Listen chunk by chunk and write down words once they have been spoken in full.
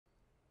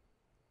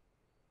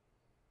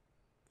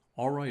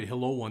All right,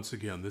 hello once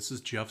again. This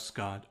is Jeff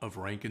Scott of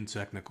Rankin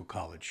Technical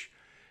College.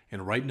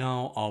 And right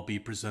now I'll be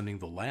presenting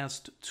the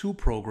last two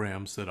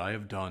programs that I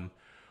have done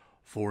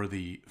for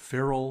the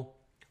Farrell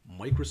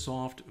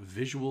Microsoft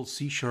Visual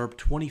C#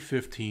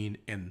 2015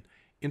 and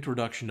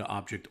Introduction to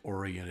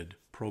Object-Oriented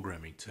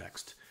Programming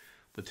text.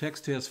 The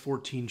text has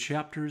 14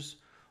 chapters.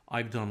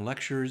 I've done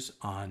lectures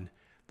on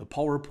the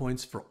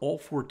PowerPoints for all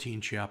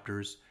 14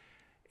 chapters,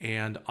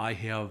 and I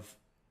have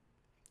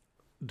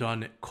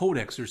done code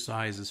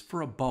exercises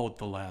for about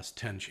the last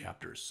 10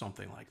 chapters,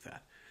 something like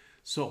that.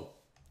 So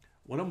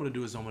what I'm going to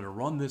do is I'm going to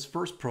run this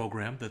first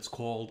program that's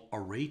called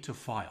Array to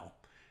File,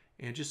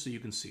 and just so you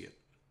can see it.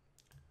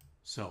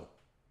 So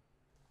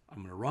I'm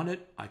going to run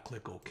it. I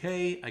click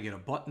OK. I get a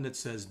button that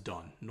says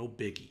done. No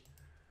biggie.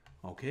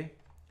 Okay.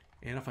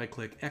 And if I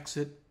click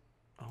exit,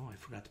 oh, I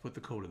forgot to put the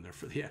code in there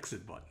for the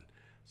exit button.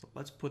 So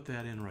let's put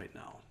that in right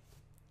now.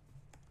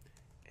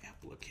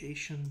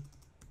 Application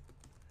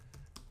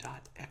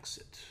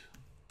 .exit.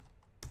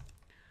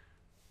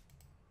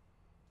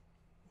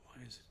 Why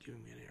is it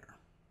giving me an error?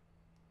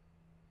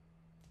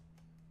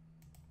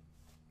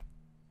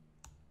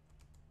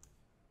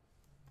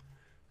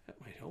 That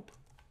might help.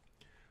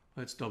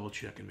 Let's double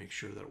check and make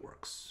sure that it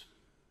works.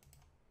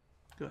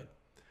 Good.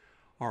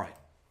 All right.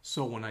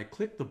 So when I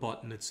click the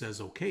button that says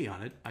OK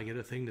on it, I get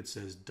a thing that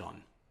says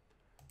done.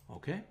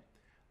 Okay?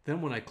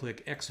 Then when I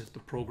click exit, the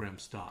program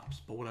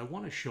stops. But what I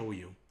want to show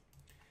you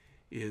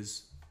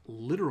is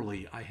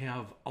literally I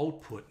have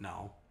output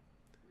now,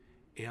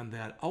 and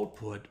that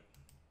output,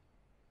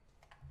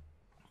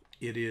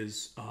 it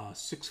is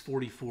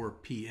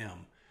 6:44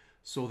 p.m.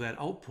 So that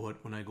output,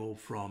 when I go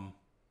from,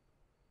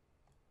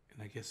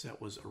 and I guess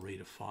that was array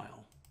to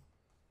file,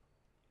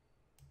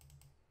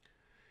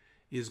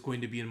 is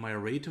going to be in my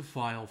array to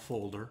file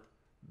folder,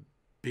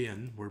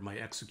 bin, where my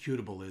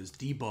executable is,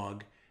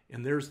 debug,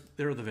 and there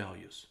are the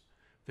values,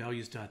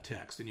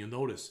 values.txt, and you'll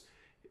notice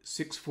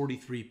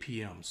 6:43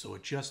 p.m. So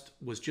it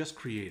was just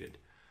created.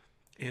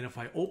 And if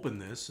I open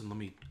this, and let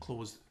me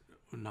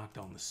knock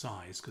down the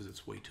size because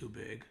it's way too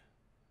big.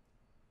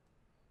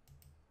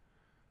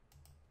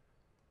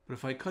 But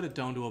if I cut it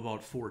down to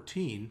about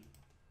 14,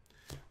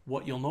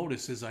 what you'll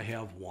notice is I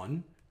have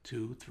 1,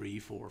 2, 3,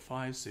 4,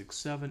 5, 6,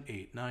 7,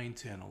 8, 9,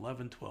 10,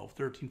 11, 12,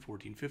 13,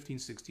 14, 15,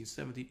 16,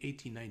 17,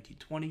 18, 19,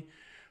 20,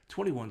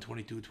 21,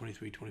 22,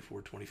 23,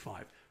 24,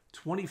 25.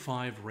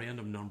 25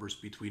 random numbers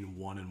between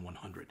 1 and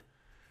 100.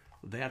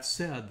 That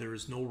said, there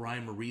is no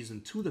rhyme or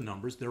reason to the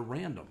numbers. They're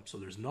random, so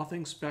there's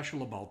nothing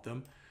special about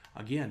them.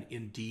 Again,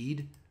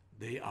 indeed,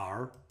 they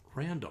are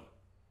random.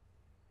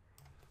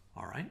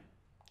 All right?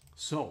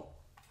 So,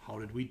 how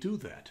did we do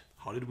that?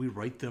 How did we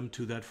write them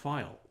to that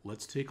file?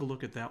 Let's take a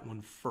look at that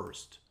one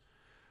first.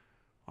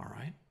 All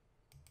right?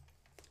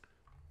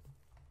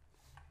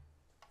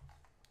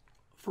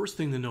 First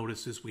thing to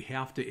notice is we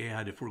have to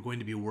add, if we're going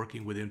to be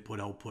working with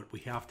input-output, we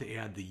have to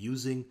add the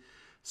using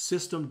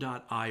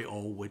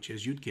system.io, which,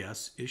 as you'd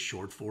guess, is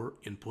short for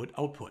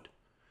input-output.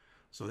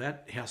 So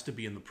that has to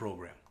be in the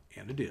program,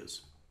 and it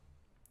is.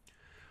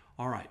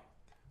 All right,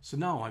 so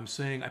now I'm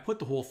saying I put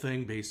the whole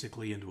thing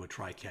basically into a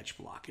try-catch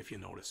block, if you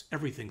notice.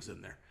 Everything's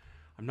in there.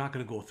 I'm not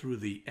going to go through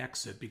the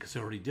exit because I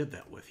already did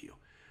that with you.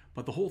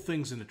 But the whole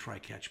thing's in a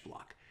try-catch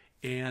block.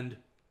 And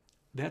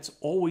that's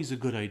always a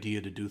good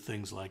idea to do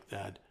things like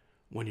that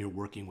when you're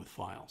working with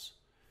files.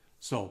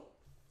 So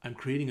I'm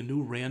creating a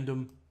new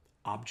random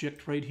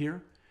object right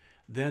here.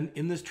 Then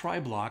in this try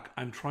block,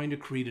 I'm trying to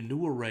create a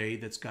new array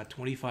that's got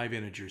 25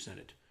 integers in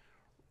it.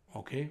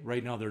 Okay,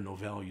 right now there are no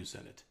values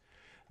in it.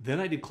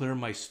 Then I declare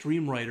my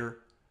stream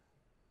writer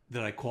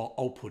that I call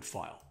output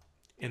file.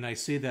 And I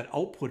say that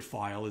output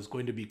file is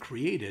going to be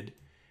created,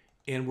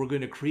 and we're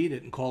going to create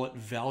it and call it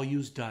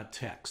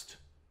values.txt.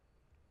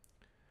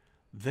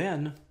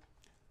 Then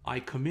I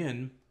come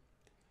in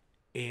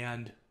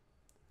and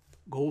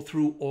go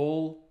through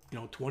all,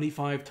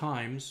 25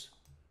 times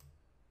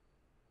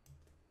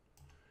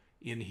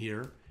in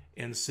here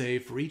and say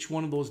for each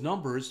one of those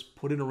numbers,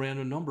 put in a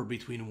random number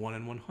between 1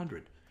 and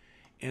 100.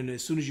 And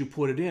as soon as you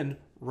put it in,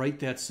 write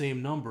that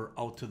same number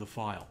out to the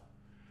file.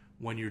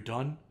 When you're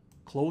done,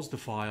 close the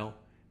file,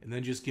 and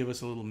then just give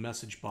us a little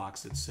message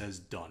box that says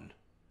done.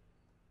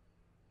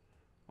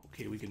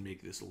 Okay, we can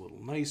make this a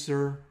little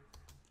nicer.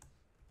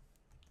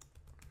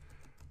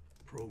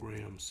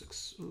 Program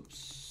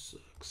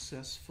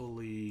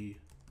successfully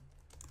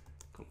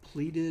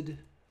completed.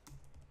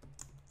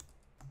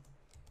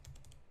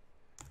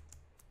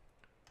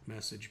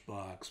 Message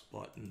box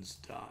buttons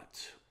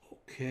dot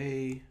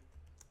OK.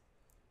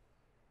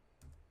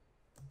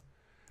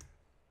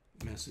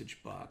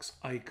 Message box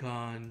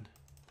icon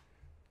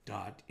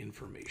dot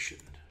information.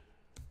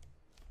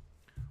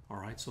 All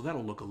right, so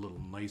that'll look a little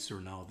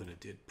nicer now than it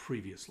did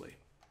previously.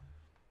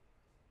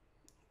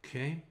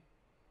 Okay.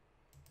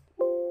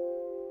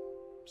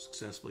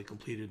 Successfully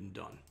completed and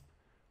done.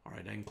 All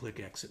right, I can click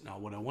exit now.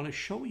 What I want to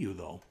show you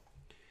though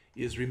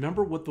is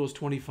remember what those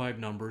 25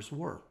 numbers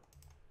were.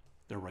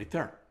 They're right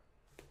there.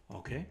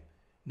 Okay,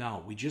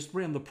 now we just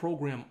ran the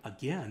program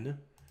again,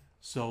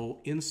 so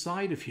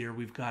inside of here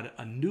we've got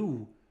a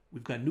new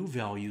we've got new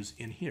values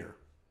in here.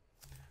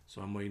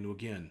 So I'm going to,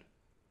 again,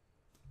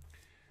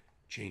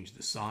 change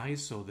the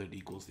size so that it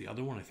equals the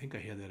other one. I think I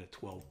had that at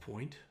 12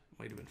 point.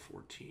 Might have been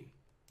 14.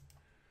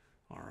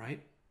 All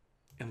right.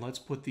 And let's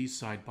put these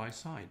side by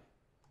side.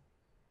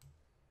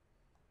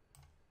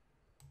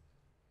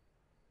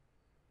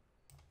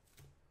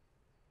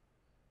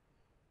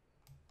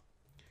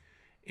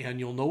 And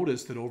you'll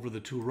notice that over the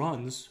two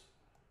runs,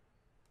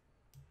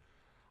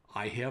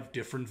 I have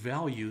different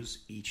values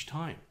each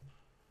time.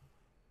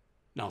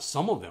 Now,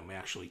 some of them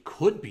actually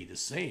could be the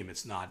same.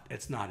 It's not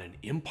an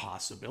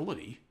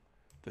impossibility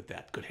that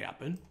that could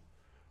happen.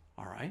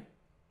 All right.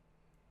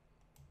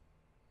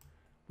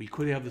 We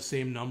could have the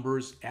same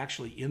numbers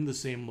actually in the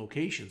same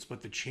locations,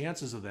 but the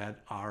chances of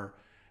that are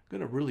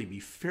going to really be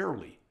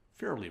fairly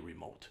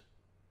remote.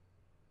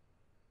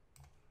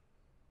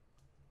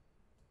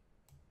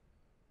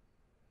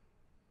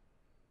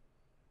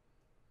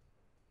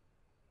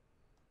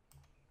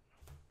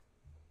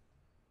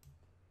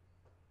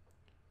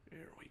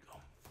 There we go.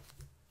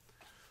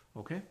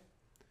 Okay.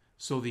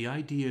 So the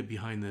idea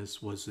behind this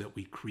was that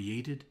we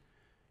created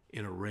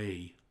an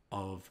array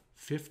of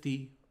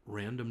 50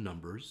 random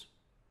numbers.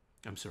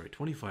 I'm sorry,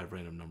 25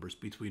 random numbers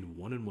between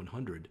 1 and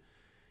 100.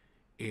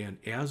 And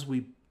as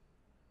we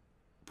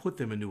put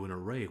them into an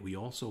array, we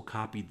also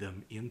copied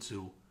them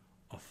into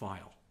a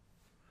file.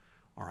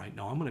 All right,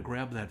 now I'm going to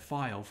grab that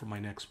file for my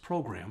next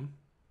program,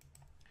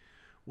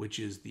 which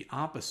is the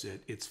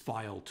opposite. It's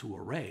file to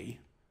array,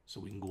 so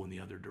we can go in the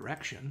other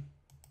direction.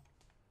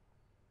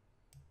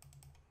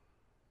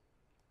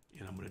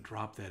 And I'm going to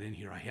drop that in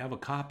here. I have a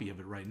copy of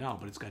it right now,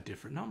 but it's got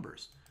different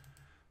numbers.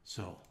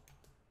 So,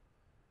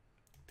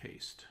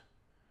 paste.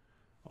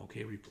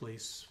 Okay,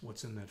 replace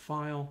what's in that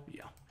file.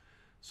 Yeah.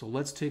 So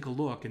let's take a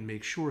look and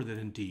make sure that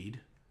indeed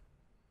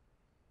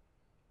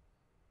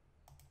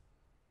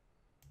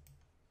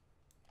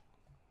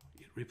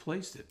it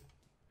replaced it.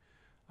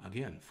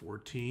 Again,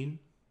 14.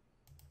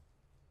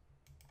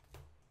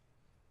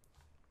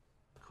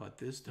 Cut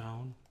this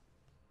down.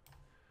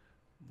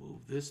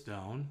 Move this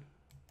down.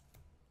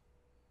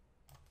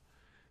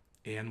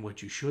 And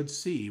what you should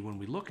see when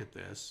we look at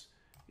this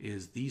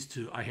is these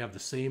two, I have the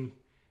same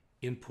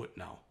input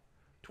now.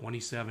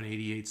 27,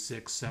 88,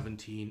 6,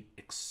 17,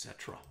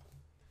 etc.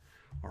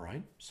 All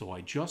right, so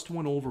I just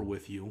went over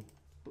with you,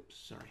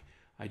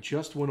 I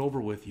just went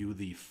over with you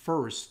the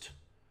first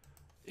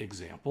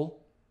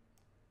example,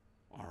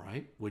 all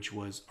right, which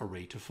was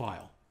array to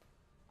file.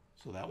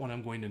 So that one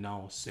I'm going to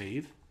now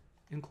save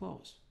and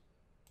close.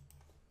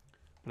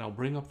 But I'll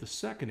bring up the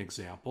second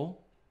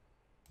example,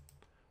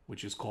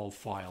 which is called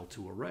file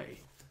to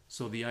array.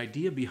 So the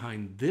idea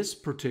behind this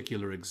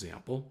particular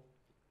example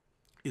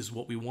is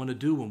what we want to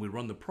do when we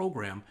run the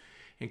program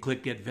and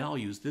click Get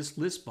Values. This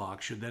list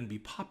box should then be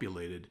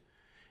populated,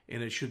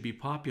 and it should be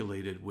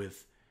populated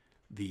with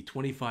the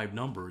 25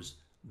 numbers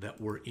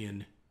that were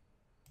in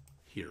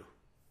here.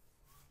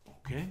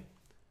 Okay,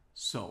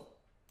 so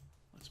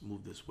let's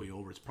move this way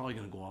over. It's probably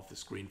going to go off the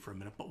screen for a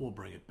minute, but we'll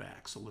bring it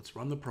back. So let's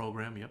run the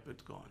program. Yep,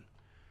 it's gone.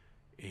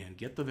 And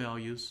get the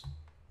values.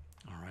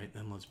 All right,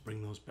 then let's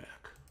bring those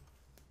back.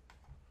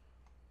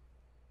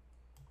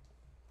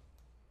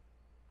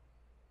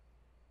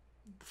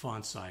 The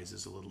font size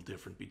is a little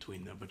different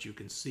between them, but you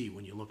can see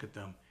when you look at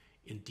them,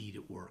 indeed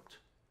it worked.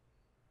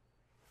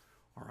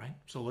 All right,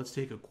 so let's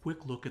take a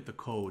quick look at the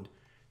code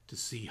to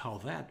see how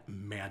that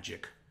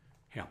magic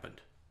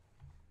happened.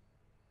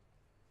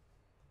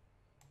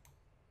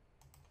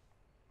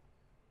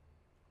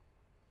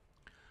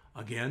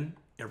 Again,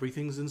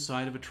 everything's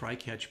inside of a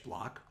try-catch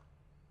block.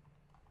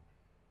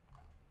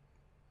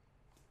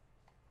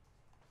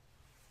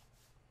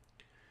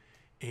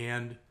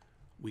 And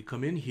we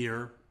come in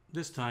here.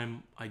 This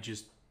time I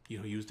just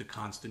used a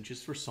constant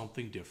just for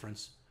something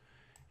different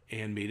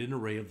and made an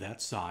array of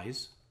that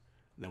size.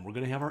 Then we're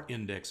going to have our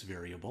index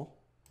variable.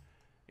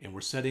 And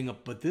we're setting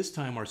up, but this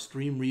time our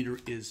stream reader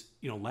is,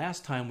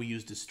 last time we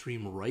used a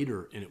stream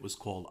writer and it was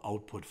called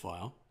output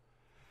file.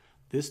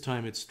 This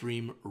time it's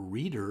stream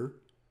reader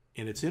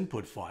and it's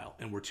input file.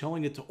 And we're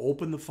telling it to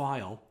open the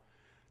file,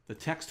 the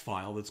text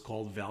file that's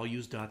called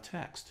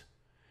values.txt,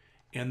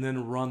 and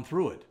then run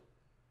through it.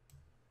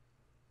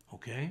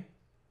 Okay?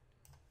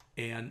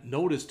 And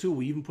notice too,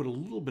 we even put a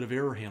little bit of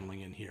error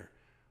handling in here.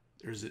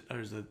 There's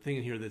a thing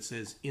in here that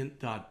says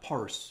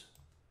int.parse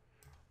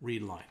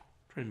read line.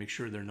 Try to make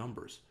sure they're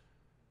numbers.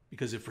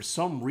 Because if for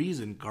some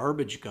reason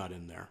garbage got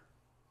in there,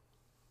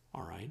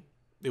 all right,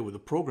 the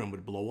program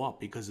would blow up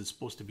because it's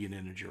supposed to be an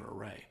integer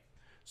array.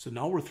 So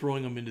now we're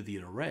throwing them into the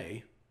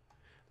array.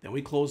 Then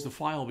we close the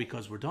file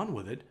because we're done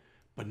with it.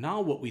 But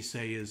now what we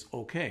say is,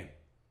 okay,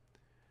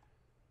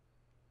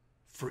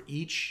 for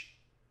each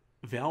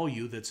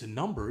value that's in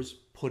numbers,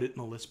 put it in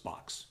the list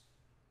box.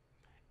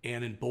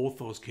 And in both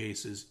those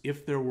cases,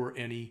 if there were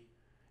any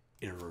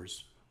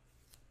errors,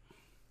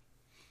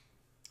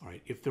 all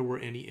right, if there were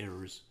any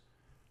errors,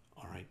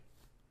 all right,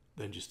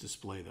 then just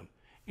display them.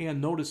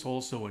 And notice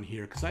also in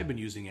here, because I've been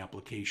using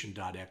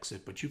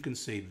application.exit, but you can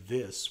say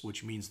this,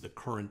 which means the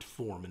current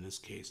form in this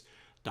case,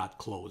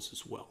 .close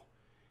as well.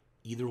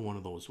 Either one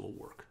of those will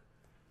work.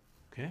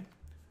 Okay?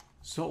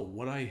 So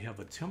what I have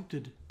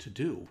attempted to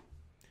do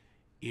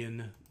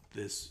in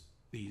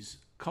these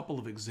couple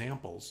of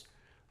examples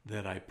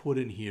that I put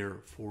in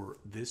here for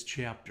this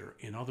chapter,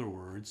 in other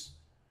words,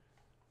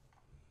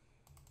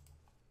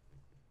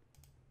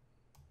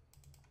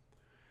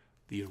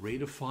 the array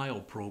to file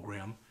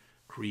program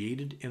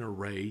created an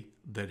array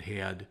that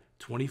had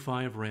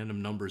 25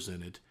 random numbers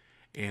in it,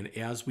 and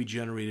as we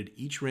generated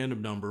each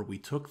random number, we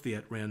took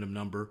that random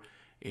number,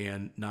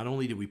 and not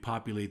only did we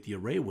populate the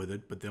array with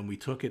it, but then we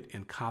took it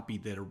and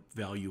copied that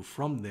value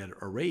from that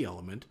array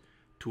element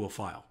to a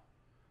file.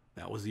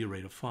 That was the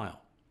array to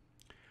file.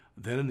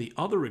 Then in the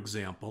other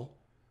example,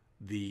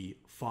 the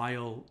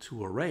file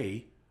to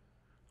array,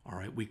 all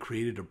right, we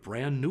created a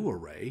brand new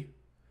array.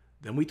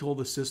 Then we told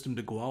the system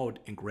to go out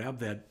and grab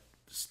that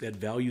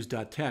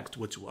values.txt,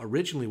 which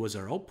originally was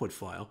our output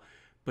file,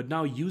 but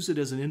now use it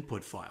as an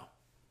input file.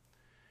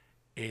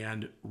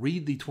 And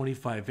read the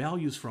 25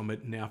 values from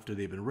it, and after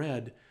they've been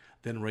read,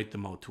 then write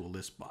them out to a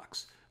list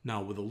box.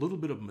 Now, with a little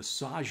bit of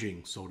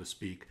massaging, so to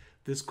speak,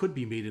 this could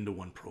be made into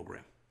one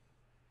program.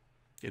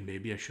 And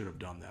maybe I should have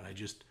done that.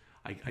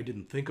 I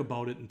didn't think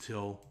about it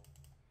until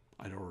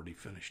I'd already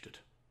finished it.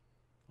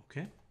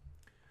 Okay?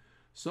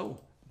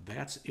 So,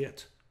 that's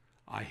it.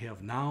 I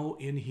have now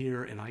in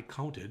here, and I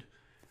counted,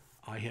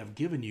 I have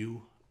given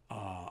you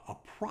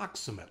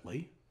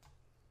approximately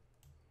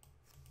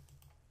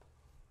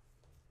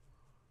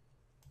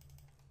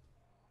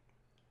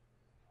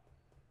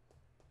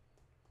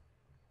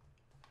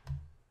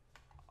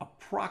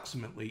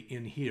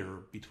in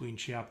here between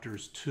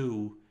chapters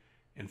 2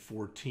 and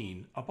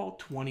 14 about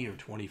 20 or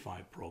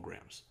 25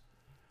 programs.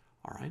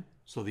 All right,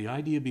 so the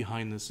idea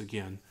behind this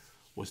again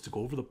was to go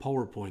over the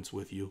PowerPoints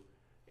with you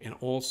and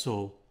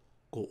also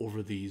go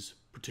over these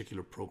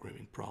particular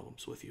programming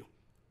problems with you.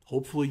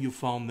 Hopefully you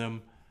found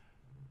them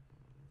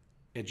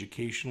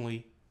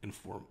educationally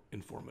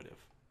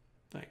informative.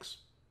 Thanks.